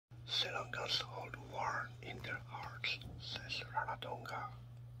Sri Lankans hold war in their hearts, says Ranatunga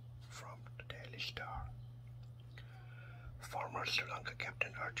from the Daily Star. Former Sri Lanka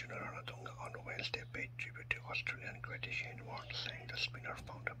captain Arjuna Ranatunga on Wednesday paid tribute to Australian great Shane Warne, saying the spinner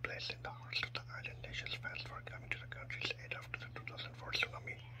found a place in the hearts of the island nation's fans for coming to the country's aid after the 2004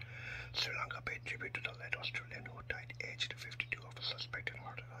 tsunami. Sri Lanka paid tribute to the late Australian who died aged 52 of a suspected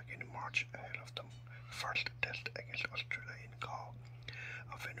heart attack in March ahead of the first test against Australia in Galle,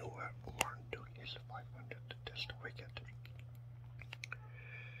 a venue where Warne took his 500th test wicket.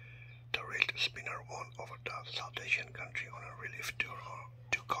 The real spinner won over the South Asian country on a relief tour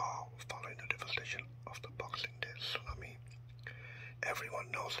to Galle following the devastation of the Boxing Day tsunami. Everyone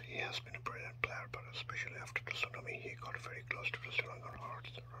knows he has been a brilliant player, but especially after the tsunami, he got very close to the Sri Lankan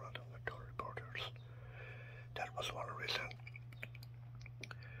hearts, Ranatunga told reporters. That was one reason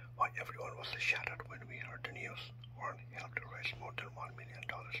why everyone was shattered when we heard the news. Warne helped raise more than $1 million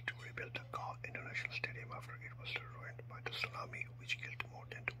to rebuild the Galle International Stadium after it was ruined by the tsunami, which killed more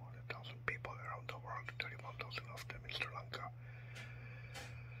than 200,000 people around the world, 31,000 of them in Sri Lanka.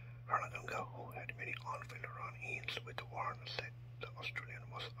 Ranatunga, who had many on-field run-ins with Warne, said the Australian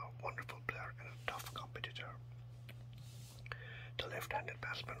was a wonderful player and a tough competitor. The left-handed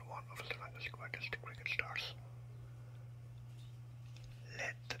batsman, one of Sri Lanka's greatest cricket stars,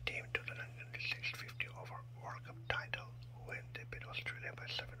 led the team to the 1950 over World Cup title when they beat Australia by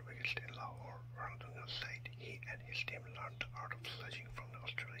 7 wickets in Lahore. Ranatunga said he and his team learned the art of sledging from the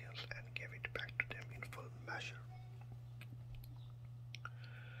Australians and gave it back to them in full measure.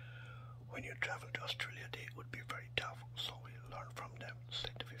 When you travel to Australia, they would be very tough, so we learned from them,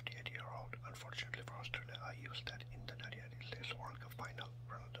 said the 58-year-old. Unfortunately for Australia, I used that in the 1986 World Cup final.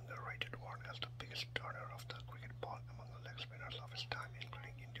 Ranatunga rated Warne as the biggest turner of the cricket ball among the leg spinners of his time,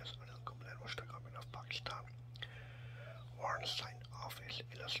 including India's Anil Kumble and Mushtaq Ahmed of Pakistan. Warne signed off his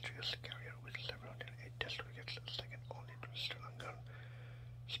illustrious career with 708 test wickets, second only to Sri Lankan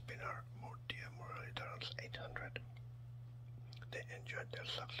spinner Murthy Muralidharan's 800. They enjoyed their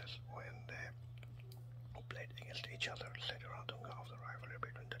success when they played against each other, said Ranatunga of the rivalry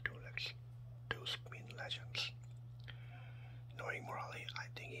between the two spin legends. Knowing Murali, I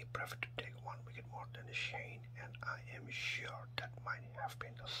think he preferred to take 1 wicket more than Shane, and I am sure that might have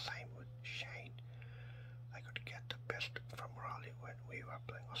been the same with Shane. I could get the best from Murali when we were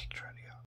playing Australia.